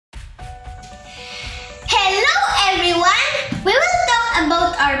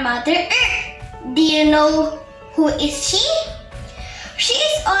about our Mother Earth? Do you know who is she? She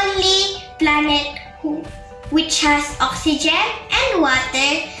is only planet which has oxygen and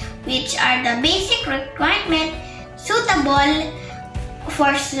water, which are the basic requirements suitable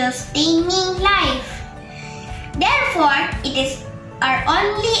for sustaining life. Therefore, it is our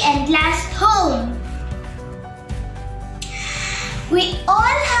only and last home. We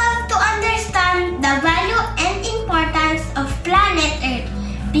all have to understand the value and importance of planet Earth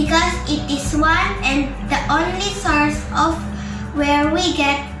because it is one and the only source of where we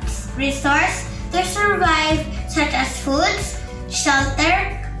get resources to survive, such as foods,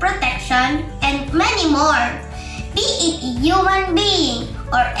 shelter, protection, and many more. Be it a human being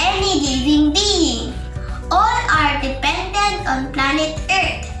or any living being, all are dependent on planet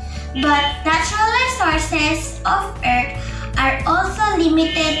Earth. But natural resources of Earth are also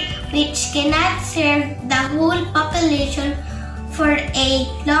limited, which cannot serve the whole population for a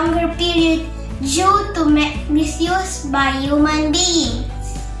longer period due to misuse by human beings.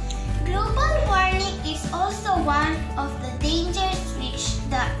 Global warming is also one of the dangers which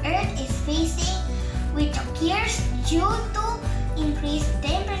the Earth is facing, which occurs due to increased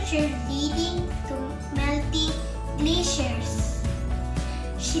temperature leading to melting glaciers.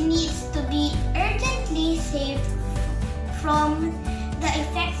 She needs to be urgently saved from the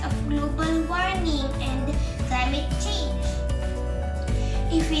effects of global warming and climate change.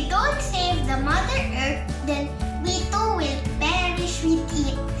 If we don't save the Mother Earth, then we too will perish with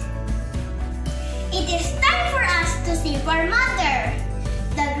it. It is time for us to save our Mother.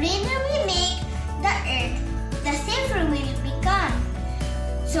 The greener we make the Earth, the safer we will become.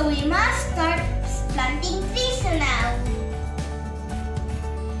 So we must start planting trees now.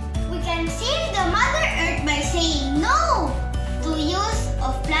 We can save the Mother Earth by saying no to use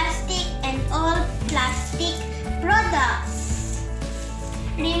of plastic and all plastic products.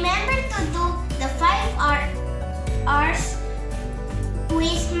 Remember to do the 5 R's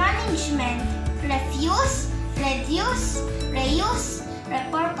waste management: refuse, reduce, reuse,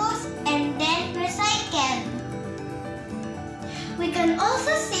 repurpose, and then recycle. We can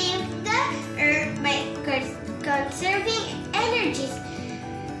also save the Earth by conserving energies,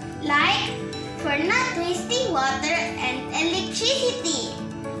 like for not wasting water and electricity.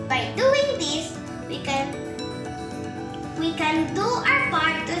 By doing this, we can do our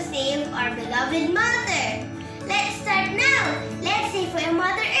part